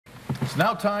It's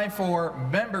now time for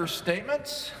member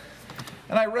statements,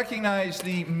 and I recognize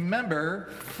the member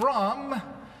from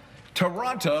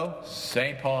Toronto,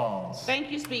 St. Paul's.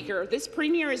 Thank you, Speaker. This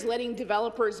Premier is letting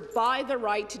developers buy the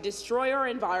right to destroy our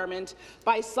environment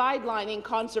by sidelining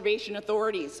conservation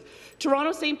authorities.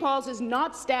 Toronto St. Paul's is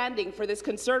not standing for this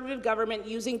Conservative government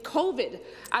using COVID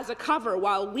as a cover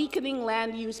while weakening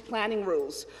land use planning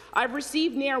rules. I've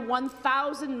received near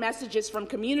 1,000 messages from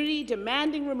community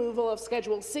demanding removal of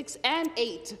Schedule 6 and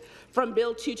 8 from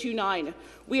Bill 229.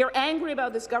 We are angry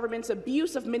about this government's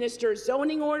abuse of ministers'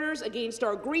 zoning orders against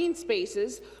our green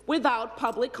spaces without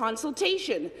public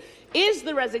consultation. Is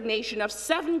the resignation of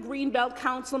 7 Greenbelt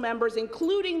Council members,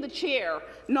 including the chair,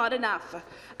 not enough?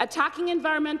 Attacking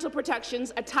environmental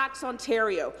protections attacks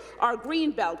Ontario, our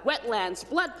Greenbelt, wetlands,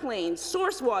 floodplains,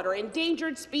 source water,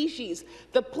 endangered species,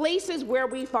 the places where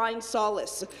we find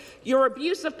solace. Your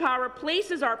abuse of power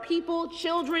places our people,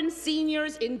 children,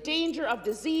 seniors in danger of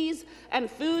disease and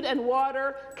food and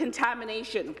water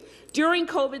contamination. During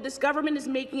COVID, this government is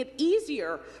making it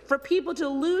easier for people to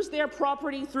lose their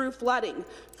property through flooding.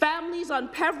 Families on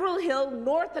Peveril Hill,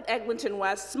 north at Eglinton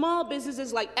West, small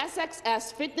businesses like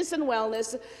SXS Fitness and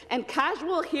Wellness and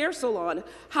Casual Hair Salon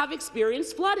have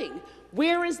experienced flooding.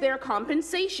 Where is their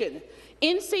compensation?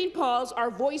 In St. Paul's,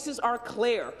 our voices are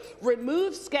clear.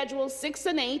 Remove Schedules 6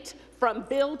 and 8 from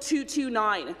Bill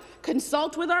 229.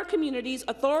 Consult with our communities,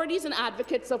 authorities and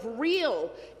advocates of real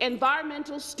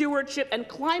environmental stewardship and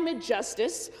climate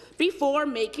justice before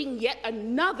making yet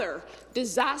another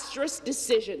disastrous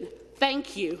decision.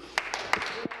 Thank you.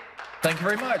 Thank you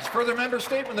very much. Further member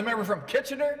statement, the member from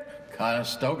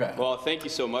Kitchener-Conestoga. Well, thank you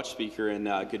so much, Speaker, and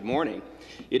good morning.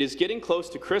 It is getting close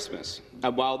to Christmas,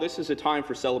 and while this is a time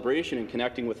for celebration and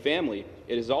connecting with family,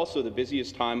 it is also the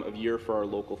busiest time of year for our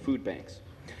local food banks.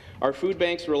 Our food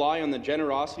banks rely on the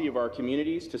generosity of our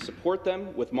communities to support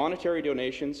them with monetary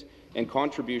donations and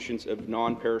contributions of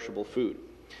non-perishable food.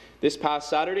 This past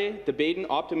Saturday, the Baden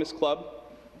Optimist Club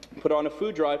put on a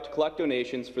food drive to collect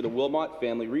donations for the Wilmot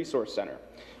Family Resource Centre,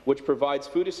 which provides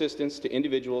food assistance to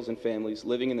individuals and families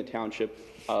living in the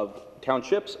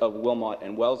townships of Wilmot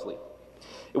and Wellesley.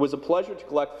 It was a pleasure to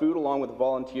collect food along with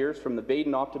volunteers from the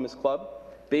Baden Optimist Club,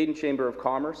 Baden Chamber of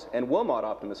Commerce, and Wilmot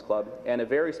Optimist Club, and a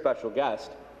very special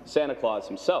guest, Santa Claus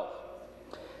himself.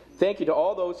 Thank you to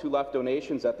all those who left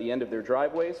donations at the end of their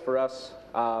driveways for us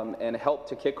and helped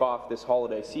to kick off this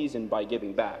holiday season by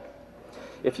giving back.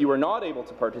 If you were not able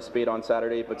to participate on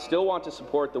Saturday but still want to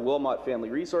support the Wilmot Family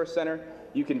Resource Centre,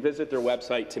 you can visit their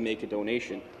website to make a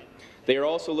donation. They are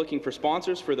also looking for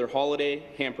sponsors for their holiday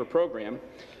hamper program,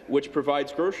 which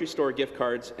provides grocery store gift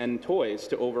cards and toys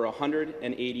to over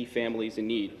 180 families in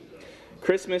need.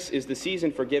 Christmas is the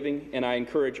season for giving, and I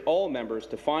encourage all members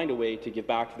to find a way to give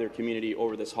back to their community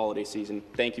over this holiday season.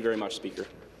 Thank you very much, Speaker.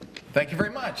 Thank you very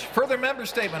much. Further member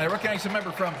statement. I recognize the member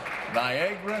from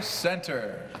Niagara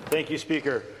Centre. Thank you,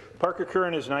 Speaker. Parker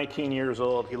Curran is 19 years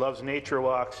old. He loves nature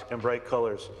walks and bright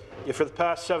colors. Yet for the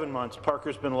past 7 months,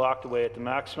 Parker's been locked away at the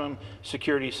maximum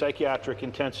security psychiatric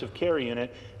intensive care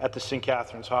unit at the St.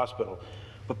 Catharines Hospital.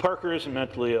 But Parker isn't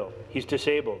mentally ill. He's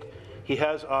disabled. He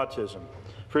has autism.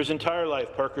 For his entire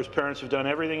life, Parker's parents have done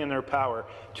everything in their power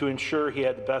to ensure he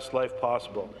had the best life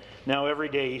possible. Now every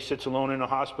day he sits alone in a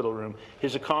hospital room,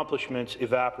 his accomplishments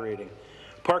evaporating.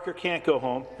 Parker can't go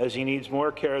home as he needs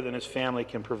more care than his family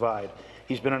can provide.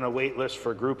 He's been on a wait list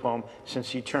for a group home since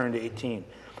he turned 18.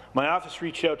 My office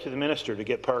reached out to the minister to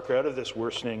get Parker out of this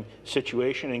worsening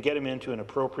situation and get him into an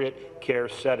appropriate care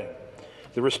setting.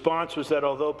 The response was that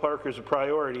although Parker is a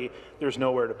priority, there's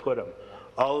nowhere to put him.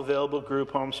 All available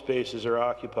group home spaces are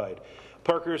occupied.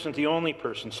 Parker isn't the only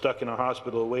person stuck in a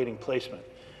hospital awaiting placement.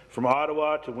 From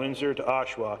Ottawa to Windsor to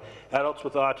Oshawa, adults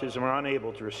with autism are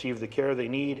unable to receive the care they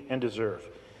need and deserve.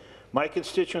 My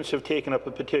constituents have taken up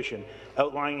a petition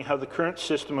outlining how the current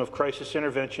system of crisis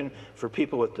intervention for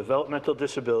people with developmental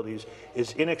disabilities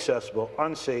is inaccessible,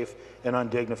 unsafe, and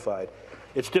undignified.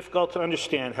 It's difficult to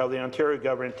understand how the Ontario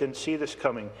government didn't see this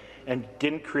coming and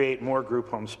didn't create more group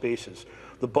home spaces.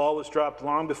 The ball was dropped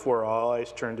long before all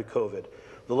eyes turned to COVID.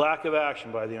 The lack of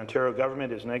action by the Ontario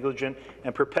government is negligent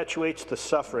and perpetuates the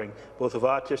suffering both of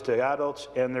autistic adults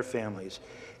and their families.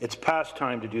 It's past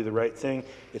time to do the right thing.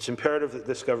 It's imperative that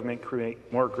this government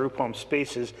create more group home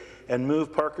spaces and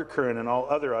move Parker Curran and all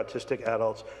other autistic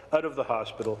adults out of the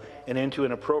hospital and into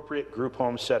an appropriate group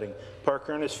home setting.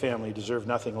 Parker and his family deserve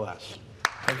nothing less.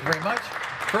 Thank you very much.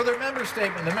 Further member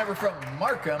statement, the member from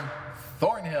Markham,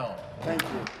 Thornhill. Thank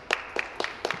you.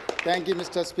 Thank you,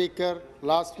 Mr. Speaker.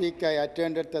 Last week, I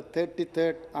attended the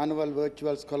 33rd Annual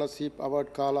Virtual Scholarship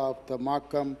Award Gala of the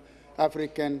Markham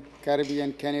African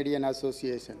Caribbean Canadian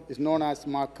Association. It's known as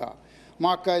MACA.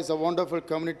 Mamakwa is a wonderful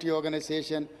community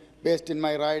organization based in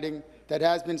my riding that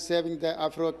has been serving the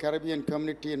Afro-Caribbean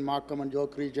community in Markham and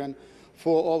York region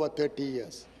for over 30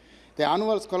 years. The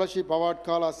annual scholarship award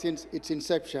gala since its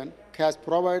inception has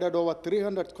provided over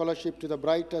 300 scholarships to the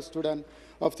brightest students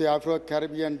of the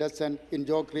Afro-Caribbean descent in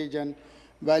York region,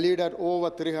 valued at over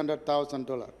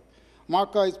 $300,000.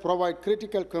 Mamakwa is provide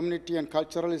critical community and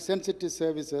culturally sensitive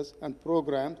services and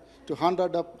programs to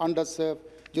hundreds of underserved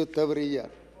youth every year.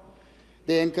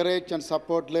 They encourage and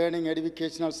support learning and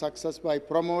educational success by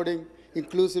promoting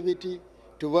inclusivity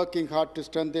to working hard to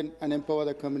strengthen and empower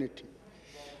the community.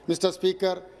 Mr.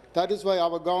 Speaker, that is why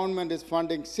our government is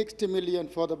funding $60 million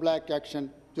for the Black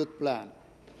Action Youth Plan.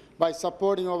 By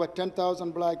supporting over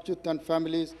 10,000 Black youth and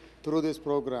families through this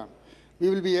program,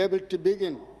 we will be able to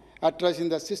begin addressing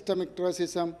the systemic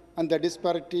racism and the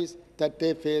disparities that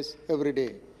they face every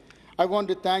day. I want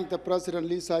to thank the President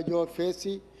Lisa Jo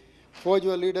Facey for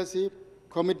your leadership,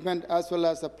 commitment, as well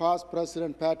as the past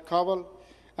President Pat Cowell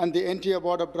and the entire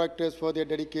Board of Directors for their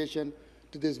dedication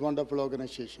to this wonderful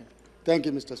organization. Thank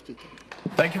you, Mr. Speaker.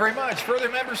 Thank you very much. Further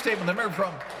member statement, the member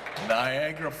from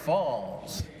Niagara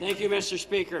Falls. Thank you, Mr.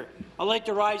 Speaker. I'd like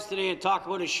to rise today and talk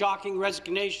about a shocking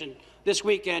resignation this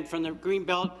weekend from the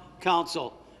Greenbelt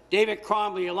Council. David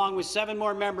Cromley, along with 7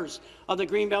 more members of the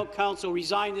Greenbelt Council,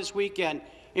 resigned this weekend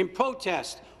in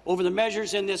protest over the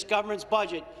measures in this government's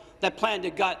budget that plan to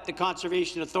gut the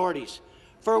conservation authorities.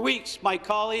 For weeks, my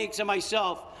colleagues and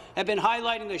myself have been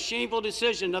highlighting the shameful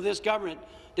decision of this government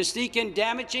to sneak in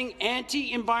damaging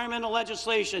anti-environmental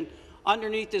legislation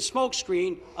underneath the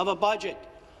smokescreen of a budget.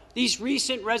 These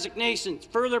recent resignations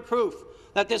further proof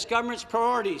that this government's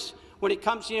priorities when it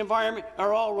comes to the environment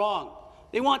are all wrong.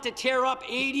 They want to tear up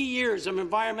 80 years of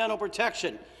environmental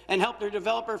protection and help their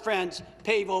developer friends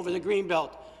pave over the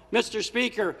Greenbelt. Mr.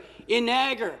 Speaker, in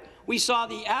Niagara, we saw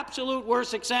the absolute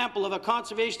worst example of a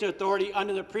conservation authority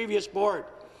under the previous board,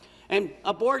 and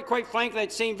a board, quite frankly,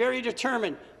 that seemed very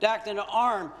determined to act in an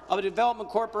arm of development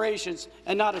corporations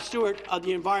and not a steward of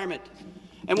the environment.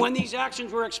 And when these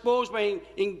actions were exposed by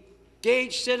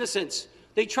engaged citizens,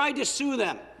 they tried to sue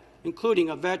them, including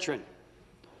a veteran.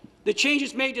 The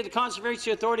changes made to the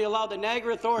Conservation Authority allowed the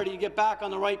Niagara Authority to get back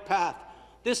on the right path.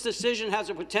 This decision has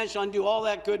the potential to undo all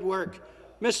that good work.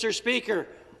 Mr. Speaker,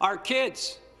 our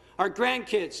kids, our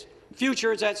grandkids'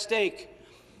 future is at stake.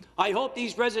 I hope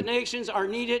these resignations are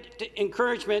needed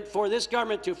encouragement for this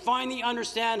government to finally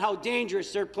understand how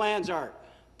dangerous their plans are.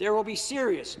 There will be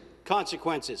serious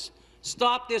consequences.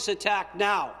 Stop this attack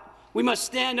now. We must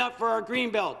stand up for our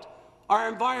Greenbelt, our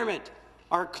environment,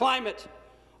 our climate,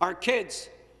 our kids,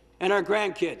 and our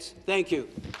grandkids. Thank you.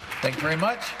 Thank you very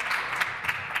much.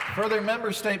 Further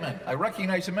member statement. I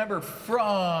recognize a member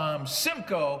from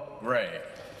Simcoe Ray.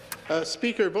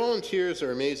 Speaker, volunteers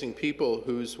are amazing people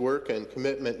whose work and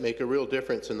commitment make a real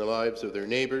difference in the lives of their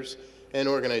neighbours and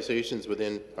organizations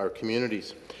within our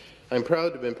communities. I'm proud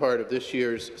to have been part of this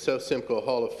year's South Simcoe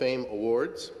Hall of Fame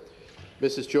Awards.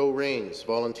 Mrs. Jo Rains,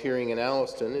 volunteering in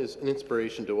Alliston, is an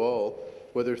inspiration to all,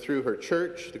 whether through her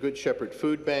church, the Good Shepherd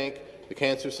Food Bank, the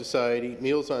Cancer Society,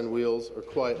 Meals on Wheels, or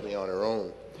quietly on her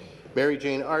own. Mary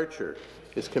Jane Archer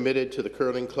is committed to the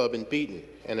Curling Club in Beaton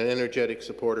and an energetic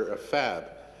supporter of FAB,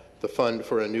 the fund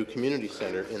for a new community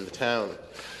centre in the town.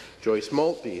 Joyce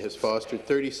Maltby has fostered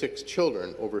 36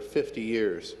 children over 50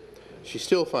 years. She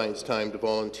still finds time to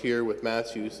volunteer with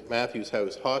Matthews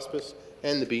House Hospice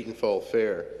and the Beaton Fall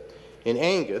Fair. In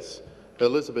Angus,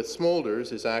 Elizabeth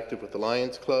Smolders is active with the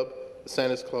Lions Club,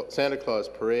 the Santa Claus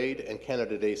Parade, and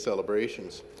Canada Day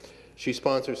celebrations. She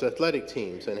sponsors athletic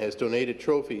teams and has donated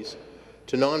trophies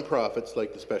to non-profits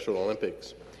like the Special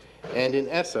Olympics. And in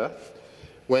Essa,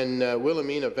 when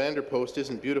Wilhelmina Vanderpost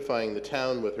isn't beautifying the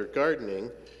town with her gardening,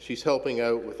 she's helping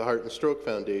out with the Heart and Stroke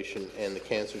Foundation and the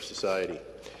Cancer Society.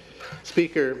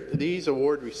 Speaker, these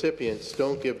award recipients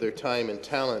don't give their time and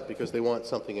talent because they want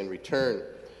something in return.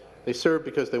 They serve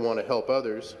because they want to help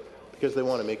others, because they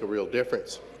want to make a real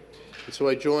difference. And so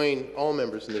I join all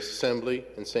members in this Assembly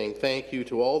in saying thank you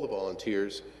to all the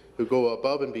volunteers who go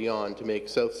above and beyond to make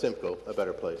South Simcoe a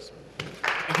better place.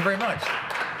 Thank you very much.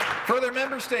 Further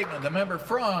member statement, the member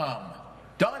from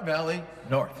Don Valley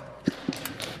North.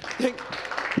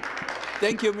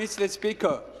 Thank you, Mr.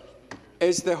 Speaker.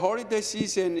 As the holiday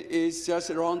season is just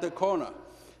around the corner,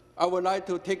 I would like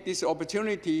to take this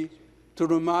opportunity to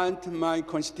remind my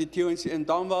constituents in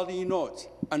Don Valley North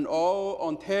and all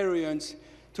Ontarians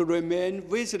to remain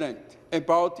vigilant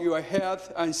about your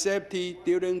health and safety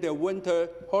during the winter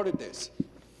holidays.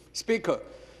 Speaker,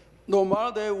 no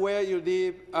matter where you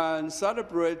live and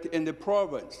celebrate in the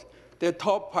province, the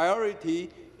top priority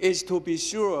is to be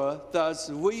sure that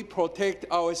we protect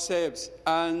ourselves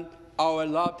and our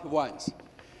loved ones.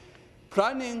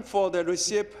 Planning for the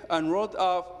receipt and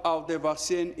rollout of the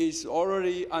vaccine is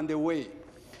already underway.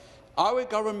 Our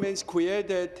government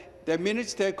created the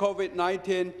Minister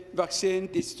COVID-19 Vaccine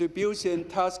Distribution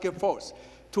Task Force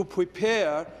to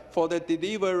prepare for the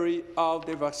delivery of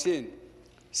the vaccine.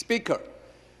 Speaker,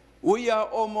 we are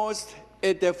almost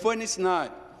at the finish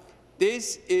line.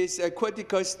 This is a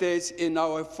critical stage in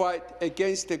our fight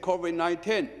against the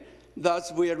COVID-19 that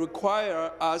will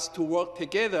require us to work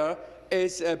together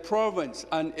as a province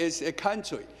and as a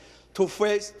country to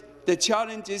face the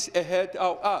challenges ahead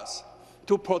of us,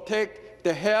 to protect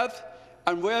the health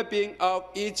and well-being of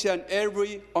each and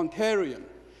every Ontarian.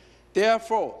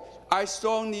 Therefore, I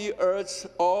strongly urge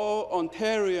all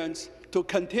Ontarians to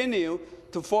continue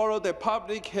to follow the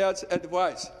public health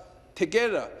advice.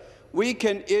 Together, we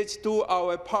can each do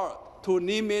our part to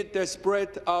limit the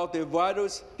spread of the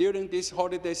virus during this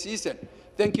holiday season.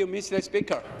 Thank you, Mr.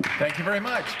 Speaker. Thank you very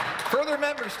much. Further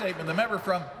member statement, the member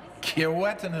from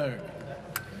Kiewetanu.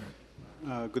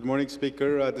 Good morning,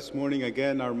 Speaker. This morning,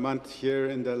 again, our month here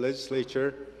in the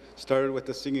legislature started with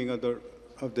the singing of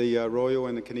the Royal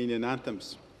and the Canadian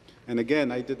anthems. And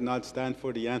again, I did not stand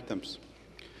for the anthems.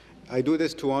 I do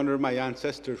this to honor my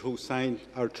ancestors who signed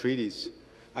our treaties.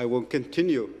 I will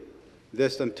continue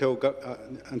this until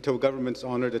governments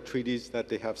honor the treaties that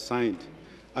they have signed.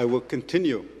 I will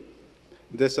continue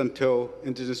this until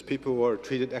Indigenous people are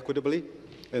treated equitably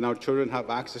and our children have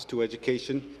access to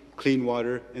education, clean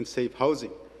water, and safe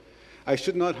housing. I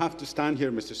should not have to stand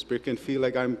here, Mr. Speaker, and feel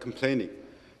like I'm complaining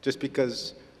just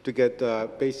because to get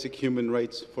basic human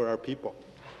rights for our people.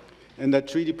 In that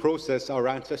treaty process, our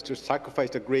ancestors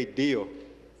sacrificed a great deal,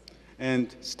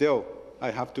 and still, I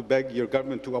have to beg your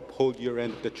government to uphold your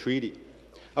end of the treaty.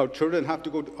 Our children have to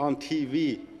go on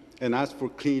TV and ask for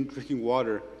clean drinking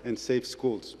water and safe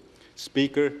schools.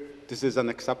 Speaker, this is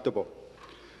unacceptable.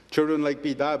 Children like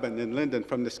Bidaban and Linden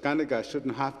from the Skanaga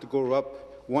shouldn't have to grow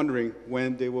up wondering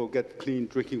when they will get clean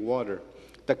drinking water.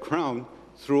 The Crown,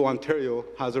 through Ontario,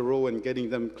 has a role in getting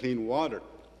them clean water.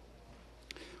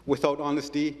 Without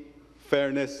honesty,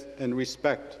 fairness, and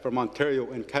respect from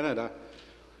Ontario and Canada,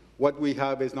 what we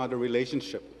have is not a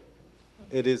relationship.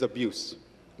 It is abuse,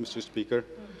 Mr. Speaker.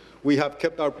 We have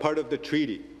kept our part of the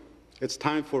treaty. It's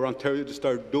time for Ontario to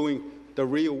start doing the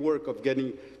real work of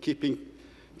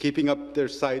keeping up their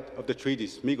side of the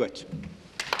treaties. Miigwech.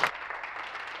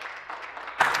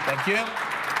 Thank you.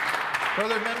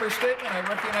 Further member statement, I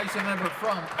recognize the member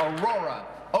from Aurora,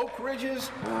 Oak Ridges,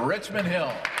 Richmond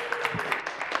Hill.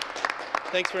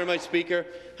 Thanks very much, Speaker.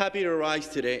 Happy to rise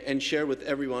today and share with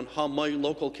everyone how my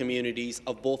local communities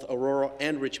of both Aurora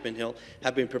and Richmond Hill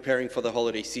have been preparing for the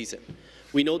holiday season.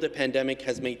 We know the pandemic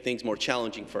has made things more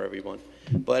challenging for everyone,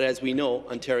 but as we know,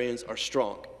 Ontarians are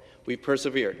strong. We've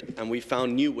persevered, and we've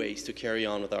found new ways to carry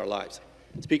on with our lives.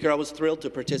 Speaker, I was thrilled to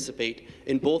participate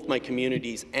in both my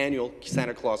community's annual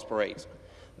Santa Claus parades.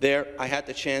 There, I had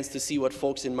the chance to see what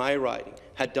folks in my riding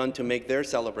had done to make their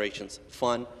celebrations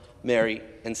fun, merry,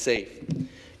 and safe.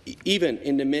 Even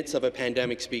in the midst of a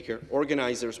pandemic, Speaker,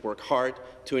 organizers worked hard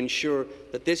to ensure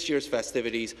that this year's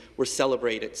festivities were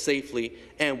celebrated safely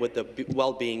and with the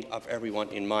well-being of everyone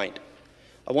in mind.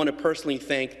 I want to personally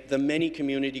thank the many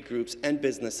community groups and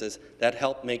businesses that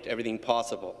helped make everything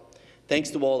possible.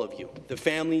 Thanks to all of you, the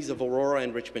families of Aurora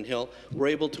and Richmond Hill were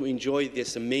able to enjoy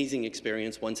this amazing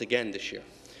experience once again this year.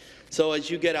 So as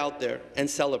you get out there and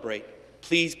celebrate,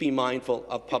 please be mindful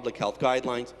of public health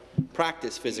guidelines,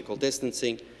 practice physical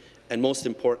distancing, and most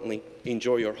importantly,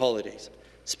 enjoy your holidays.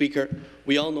 Speaker,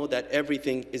 we all know that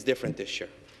everything is different this year,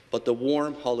 but the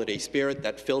warm holiday spirit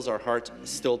that fills our hearts is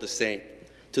still the same.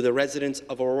 To the residents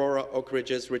of Aurora, Oak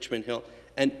Ridges, Richmond Hill,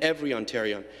 and every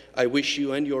Ontarian, I wish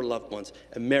you and your loved ones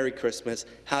a Merry Christmas,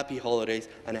 Happy Holidays,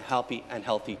 and a happy and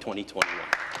healthy 2021.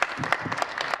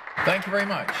 Thank you very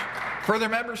much. Further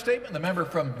member statement, the member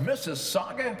from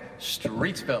Mississauga,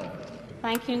 Streetsville.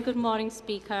 Thank you and good morning,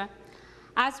 Speaker.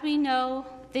 As we know,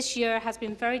 this year has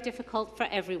been very difficult for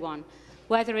everyone.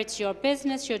 Whether it's your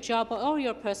business, your job, or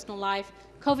your personal life,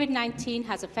 COVID-19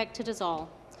 has affected us all.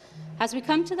 As we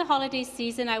come to the holiday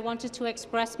season, I wanted to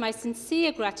express my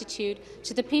sincere gratitude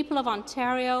to the people of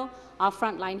Ontario, our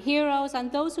frontline heroes,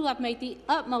 and those who have made the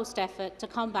utmost effort to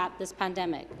combat this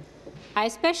pandemic. I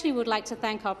especially would like to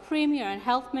thank our Premier and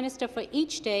Health Minister for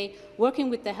each day working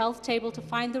with the health table to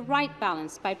find the right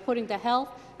balance by putting the health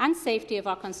and safety of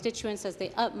our constituents as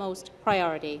the utmost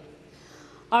priority.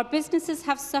 Our businesses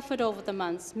have suffered over the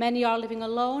months. Many are living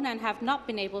alone and have not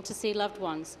been able to see loved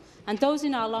ones. And those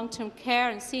in our long-term care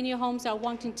and senior homes are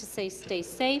wanting to stay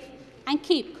safe and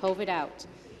keep COVID out.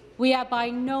 We are by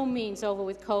no means over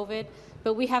with COVID,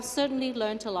 but we have certainly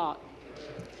learned a lot.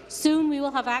 Soon we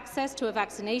will have access to a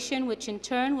vaccination, which in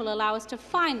turn will allow us to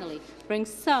finally bring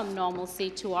some normalcy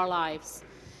to our lives.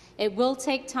 It will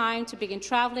take time to begin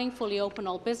travelling, fully open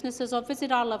all businesses or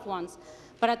visit our loved ones.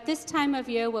 But at this time of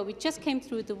year, where we just came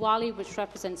through Diwali, which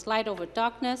represents light over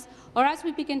darkness, or as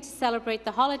we begin to celebrate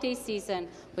the holiday season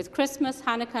with Christmas,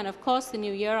 Hanukkah, and of course the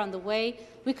New Year on the way,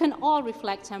 we can all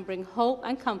reflect and bring hope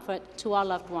and comfort to our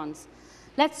loved ones.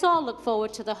 Let's all look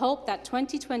forward to the hope that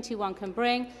 2021 can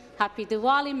bring. Happy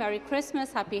Diwali, Merry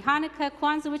Christmas, Happy Hanukkah,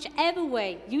 Kwanzaa, whichever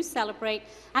way you celebrate.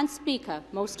 And Speaker,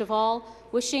 most of all,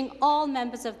 wishing all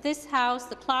members of this House,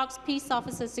 the clerks, peace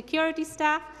officers, security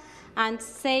staff, and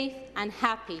safe and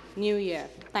happy New Year.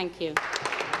 Thank you.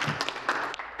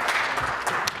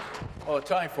 Well, the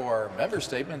time for member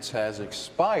statements has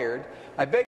expired. I beg